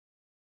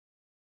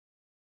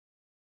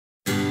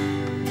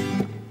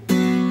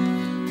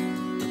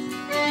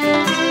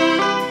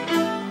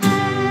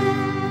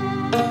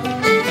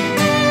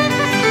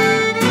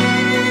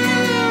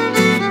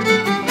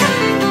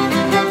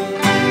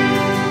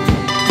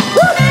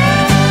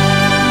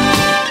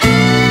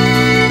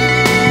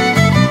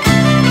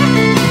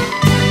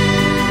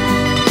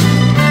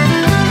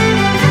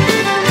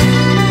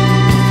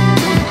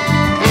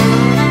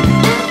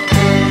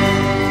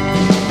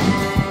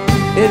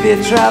If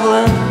you're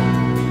traveling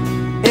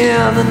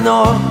in the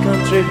North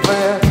Country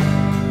Fair,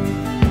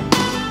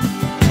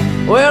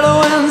 where the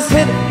winds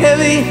hit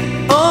heavy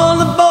on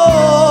the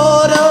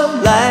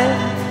borderline,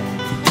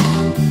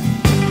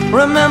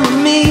 remember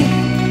me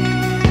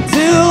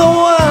to the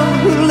one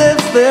who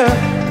lives there.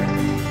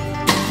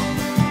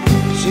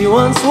 She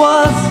once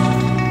was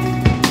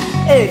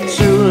a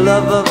true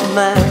love of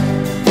mine.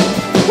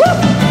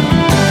 Woo!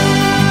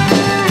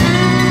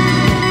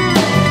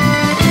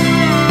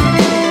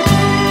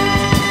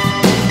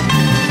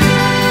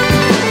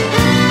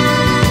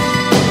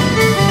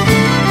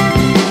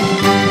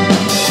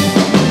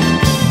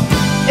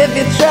 If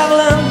you're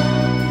traveling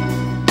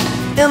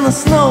in the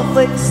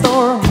snowflake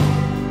storm,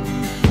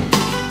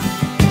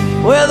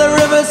 where the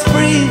rivers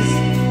freeze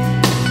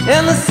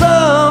and the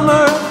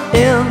summer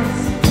ends,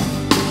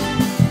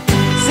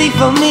 see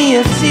for me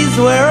if she's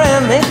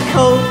wearing a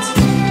coat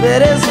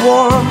that is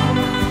warm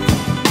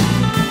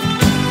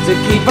to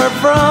keep her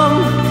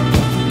from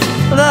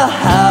the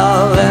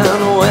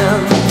howling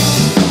wind.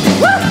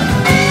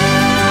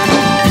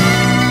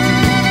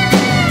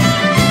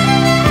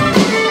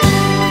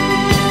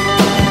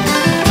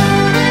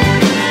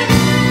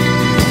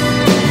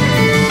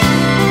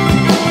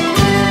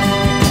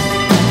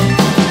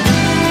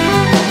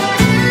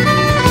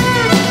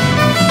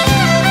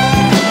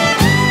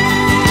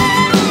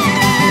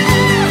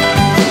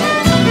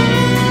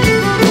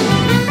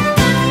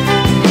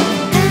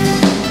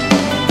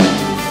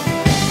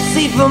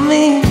 For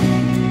me,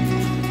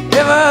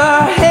 if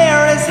her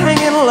hair is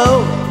hanging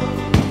low,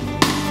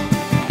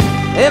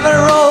 if it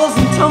rolls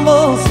and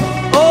tumbles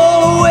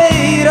all the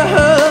way to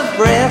her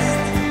breast,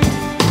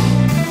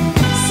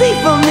 see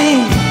for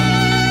me,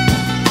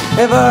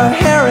 if her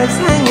hair is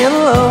hanging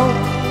low,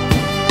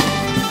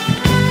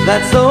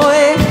 that's the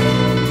way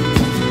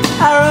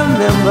I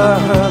remember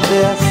her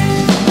best.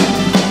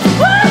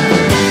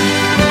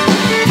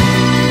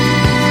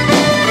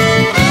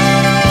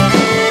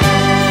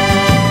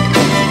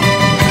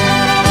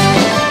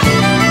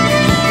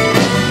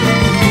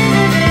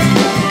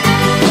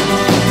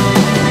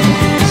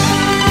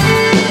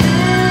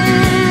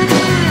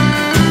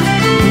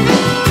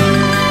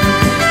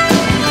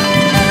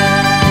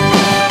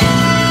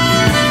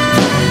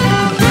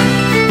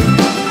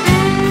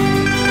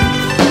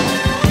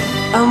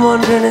 I'm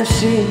wondering if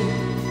she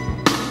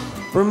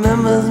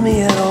remembers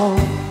me at all.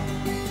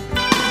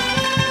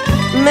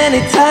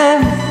 Many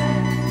times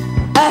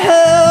I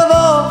have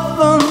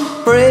often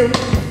prayed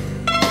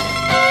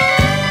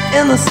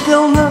in the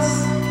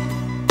stillness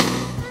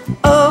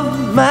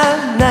of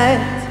my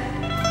night,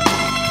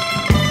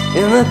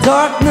 in the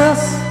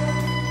darkness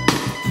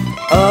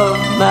of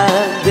my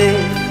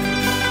day.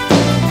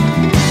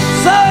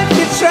 So if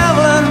you're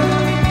traveling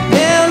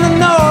in the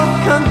North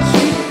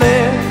Country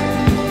Fair,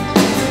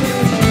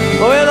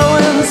 where the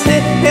winds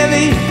hit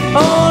heavy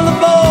on the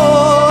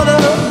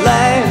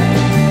borderline,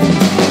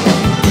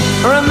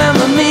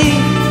 remember me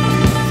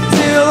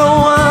to the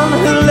one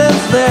who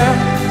lives there,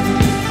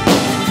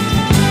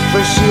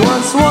 for she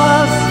once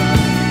was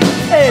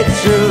a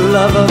true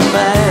love of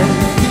mine.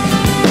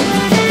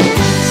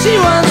 She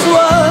once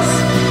was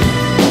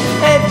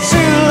a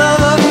true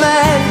love of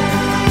mine.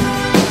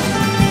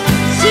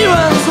 She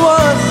once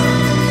was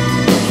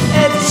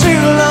a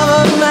true love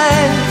of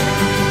mine.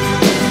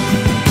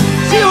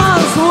 She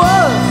once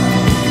was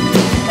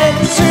a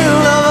true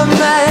love of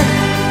mine.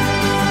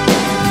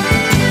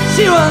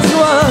 She once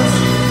was